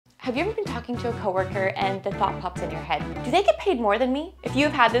Have you ever been talking to a coworker and the thought pops in your head, do they get paid more than me? If you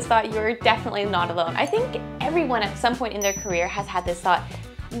have had this thought, you're definitely not alone. I think everyone at some point in their career has had this thought,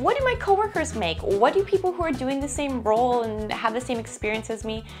 what do my coworkers make? What do people who are doing the same role and have the same experience as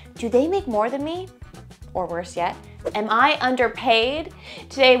me, do they make more than me? Or worse yet, am I underpaid?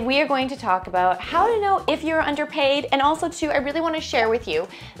 Today we are going to talk about how to know if you're underpaid, and also too, I really want to share with you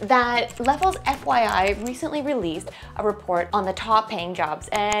that Levels FYI recently released a report on the top paying jobs,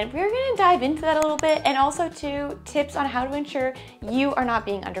 and we're going to dive into that a little bit, and also too, tips on how to ensure you are not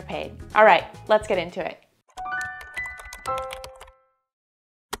being underpaid. All right, let's get into it.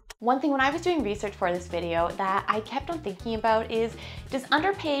 One thing when I was doing research for this video that I kept on thinking about is, does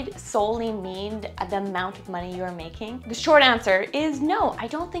underpaid solely mean the amount of money you are making? The short answer is no, I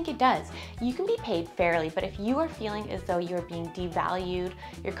don't think it does. You can be paid fairly, but if you are feeling as though you're being devalued,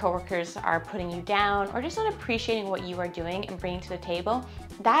 your coworkers are putting you down, or just not appreciating what you are doing and bringing to the table,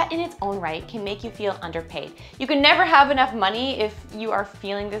 that in its own right can make you feel underpaid. You can never have enough money if you are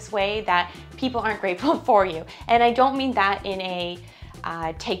feeling this way, that people aren't grateful for you. And I don't mean that in a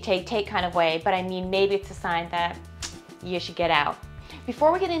take kind of way, but I mean maybe it's a sign that you should get out.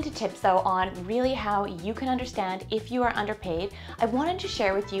 Before we get into tips though on really how you can understand if you are underpaid, I wanted to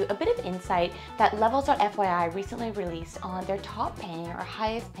share with you a bit of insight that Levels.fyi recently released on their top paying or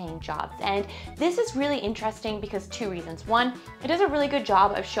highest paying jobs. And this is really interesting because two reasons. One, it does a really good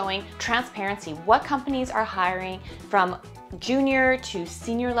job of showing transparency, what companies are hiring from junior to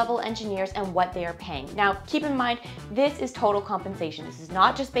senior level engineers and what they are paying. Now, keep in mind, this is total compensation. This is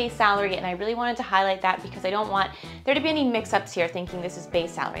not just base salary, and I really wanted to highlight that because I don't want there to be any mix-ups here thinking this is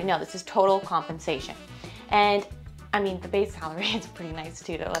base salary. No, this is total compensation. And I mean, the base salary is pretty nice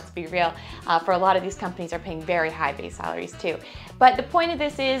too, though, let's be real. For a lot of these companies are paying very high base salaries too. But the point of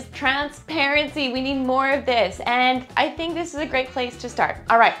this is transparency. We need more of this. And I think this is a great place to start.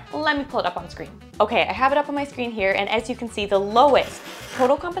 All right, let me pull it up on screen. Okay, I have it up on my screen here. And as you can see, the lowest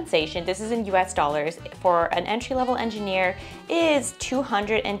total compensation, this is in US dollars, for an entry-level engineer is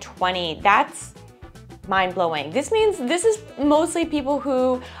 $220. That's mind-blowing. This means this is mostly people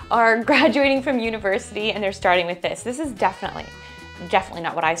who are graduating from university and they're starting with this. This is definitely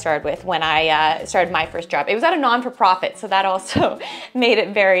not what I started with when I started my first job. It was at a non-for-profit, so that also made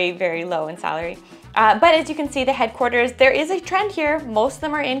it very, very low in salary. But as you can see, the headquarters, there is a trend here. Most of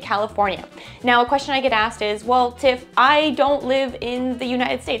them are in California. Now, a question I get asked is, well, Tiff, I don't live in the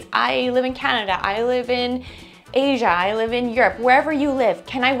United States. I live in Canada. I live in Asia, I live in Europe, wherever you live,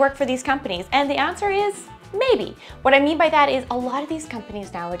 can I work for these companies? And the answer is maybe. What I mean by that is a lot of these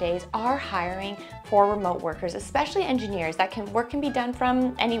companies nowadays are hiring for remote workers, especially engineers. Work can be done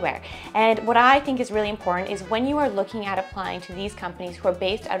from anywhere. And what I think is really important is when you are looking at applying to these companies who are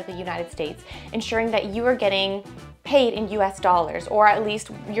based out of the United States, ensuring that you are getting paid in US dollars, or at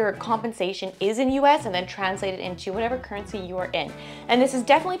least your compensation is in US and then translated into whatever currency you are in. And this is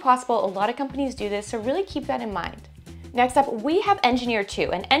definitely possible. A lot of companies do this, so really keep that in mind. Next up, we have Engineer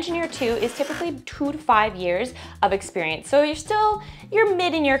 2, and Engineer 2 is typically 2 to 5 years of experience. So you're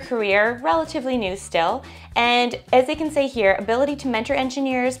mid in your career, relatively new still. And as they can say here, ability to mentor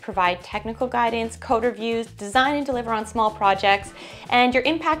engineers, provide technical guidance, code reviews, design and deliver on small projects, and your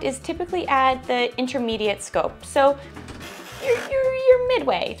impact is typically at the intermediate scope. So you're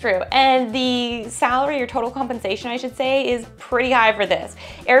midway through, and the salary or total compensation, I should say, is pretty high for this.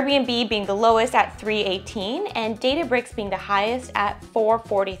 Airbnb being the lowest at $318 and Databricks being the highest at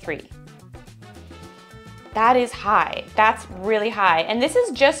 $443. That is high. That's really high. And this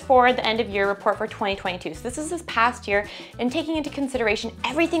is just for the end of year report for 2022. So this is this past year, and taking into consideration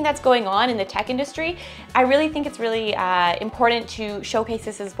everything that's going on in the tech industry, I really think it's really important to showcase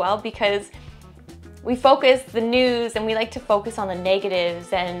this as well, because we focus the news and we like to focus on the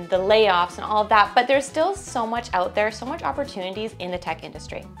negatives and the layoffs and all of that, but there's still so much out there, so much opportunities in the tech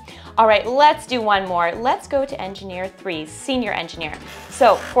industry. All right, let's do one more. Let's go to Engineer 3, Senior Engineer.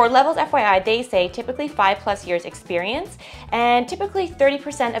 So for Levels FYI, they say typically 5+ years experience, and typically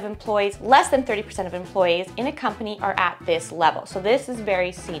 30% of employees, less than 30% of employees in a company are at this level. So this is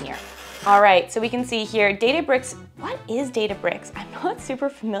very senior. All right, so we can see here, Databricks. What is Databricks? I'm not super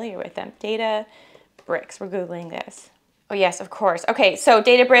familiar with them. Databricks, we're Googling this. Oh yes, of course. Okay, so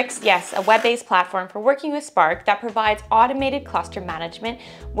Databricks, yes, a web-based platform for working with Spark that provides automated cluster management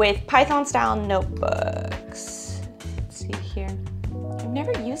with Python-style notebooks. Let's see here. I've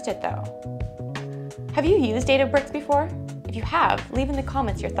never used it though. Have you used Databricks before? If you have, leave in the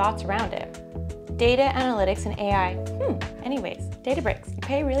comments your thoughts around it. Data analytics and AI. Anyways, Databricks, you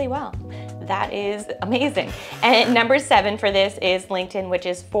pay really well. that is amazing. And number 7 for this is LinkedIn, which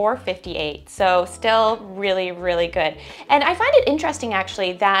is $4.58. So still really, really good. And I find it interesting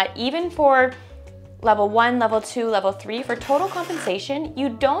actually that even for level 1, level 2, level 3, for total compensation, you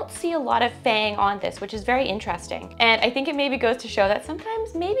don't see a lot of FANG on this, which is very interesting. And I think it maybe goes to show that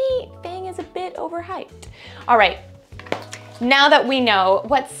sometimes maybe FANG is a bit overhyped. All right, now that we know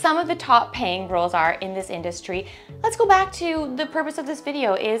what some of the top paying roles are in this industry, let's go back to the purpose of this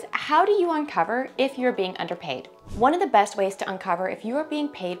video is how do you uncover if you're being underpaid? One of the best ways to uncover if you are being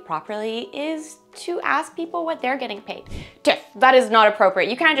paid properly is to ask people what they're getting paid. Tiff, that is not appropriate.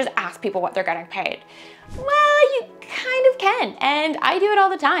 You can't just ask people what they're getting paid. Well, you kind of can, and I do it all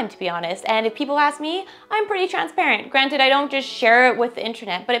the time, to be honest. And if people ask me, I'm pretty transparent. Granted, I don't just share it with the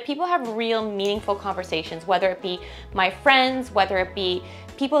internet, but if people have real meaningful conversations, whether it be my friends, whether it be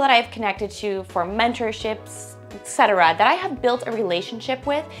people that I've connected to for mentorships, etc., that I have built a relationship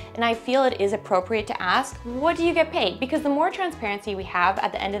with, and I feel it is appropriate to ask, what do you get paid? Because the more transparency we have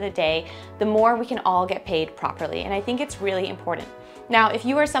at the end of the day, the more we can all get paid properly. And I think it's really important. Now, if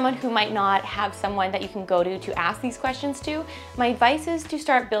you are someone who might not have someone that you can go to ask these questions to, my advice is to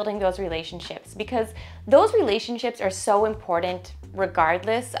start building those relationships, because those relationships are so important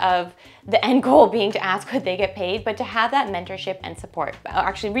regardless of the end goal being to ask what they get paid, but to have that mentorship and support.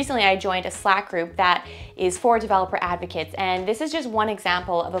 Actually, recently I joined a Slack group that is for developer advocates, and this is just one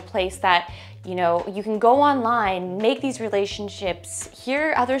example of a place that, you know, you can go online, make these relationships,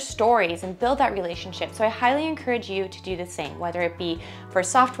 hear other stories, and build that relationship. So I highly encourage you to do the same, whether it be for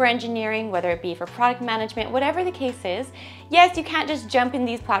software engineering, whether it be for product management, whatever the case is. Yes, you can't just jump in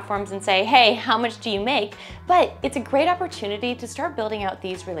these platforms and say, hey, how much do you make? But it's a great opportunity to start building out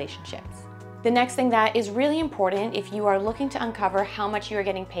these relationships. The next thing that is really important if you are looking to uncover how much you are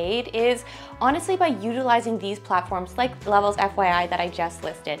getting paid is honestly by utilizing these platforms like Levels FYI that I just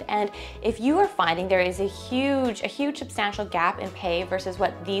listed. And if you are finding there is a huge substantial gap in pay versus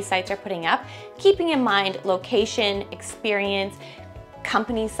what these sites are putting up, keeping in mind location, experience,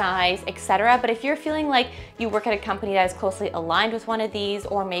 company size, etc. But if you're feeling like you work at a company that is closely aligned with one of these,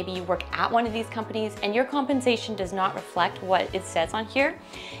 or maybe you work at one of these companies and your compensation does not reflect what it says on here,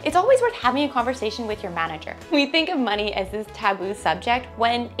 it's always worth having a conversation with your manager. We think of money as this taboo subject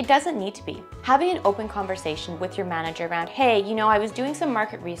when it doesn't need to be. Having an open conversation with your manager around, hey, you know, I was doing some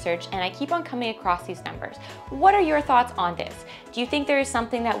market research and I keep on coming across these numbers. What are your thoughts on this? Do you think there is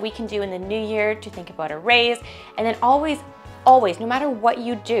something that we can do in the new year to think about a raise? And then always, no matter what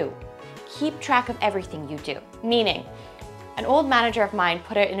you do, keep track of everything you do. Meaning, an old manager of mine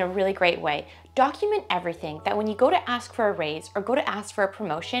put it in a really great way. Document everything, that when you go to ask for a raise or go to ask for a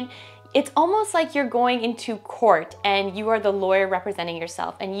promotion, it's almost like you're going into court and you are the lawyer representing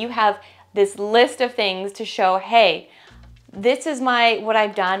yourself and you have this list of things to show, hey, this is what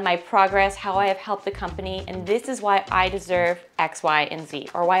I've done, my progress, how I have helped the company, and this is why I deserve X, Y, and Z,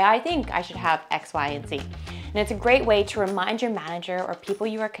 or why I think I should have X, Y, and Z. And it's a great way to remind your manager or people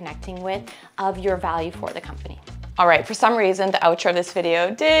you are connecting with of your value for the company. All right, for some reason, the outro of this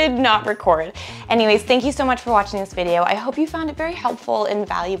video did not record. Anyways, thank you so much for watching this video. I hope you found it very helpful and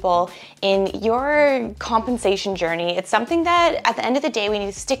valuable in your compensation journey. It's something that at the end of the day, we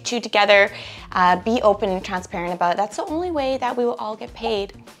need to stick to together, be open and transparent about it. That's the only way that we will all get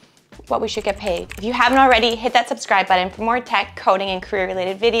paid what we should get paid. If you haven't already, hit that subscribe button for more tech, coding, and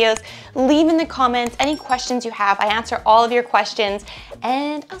career-related videos. Leave in the comments any questions you have. I answer all of your questions,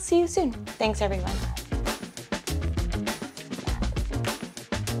 and I'll see you soon. Thanks, everyone.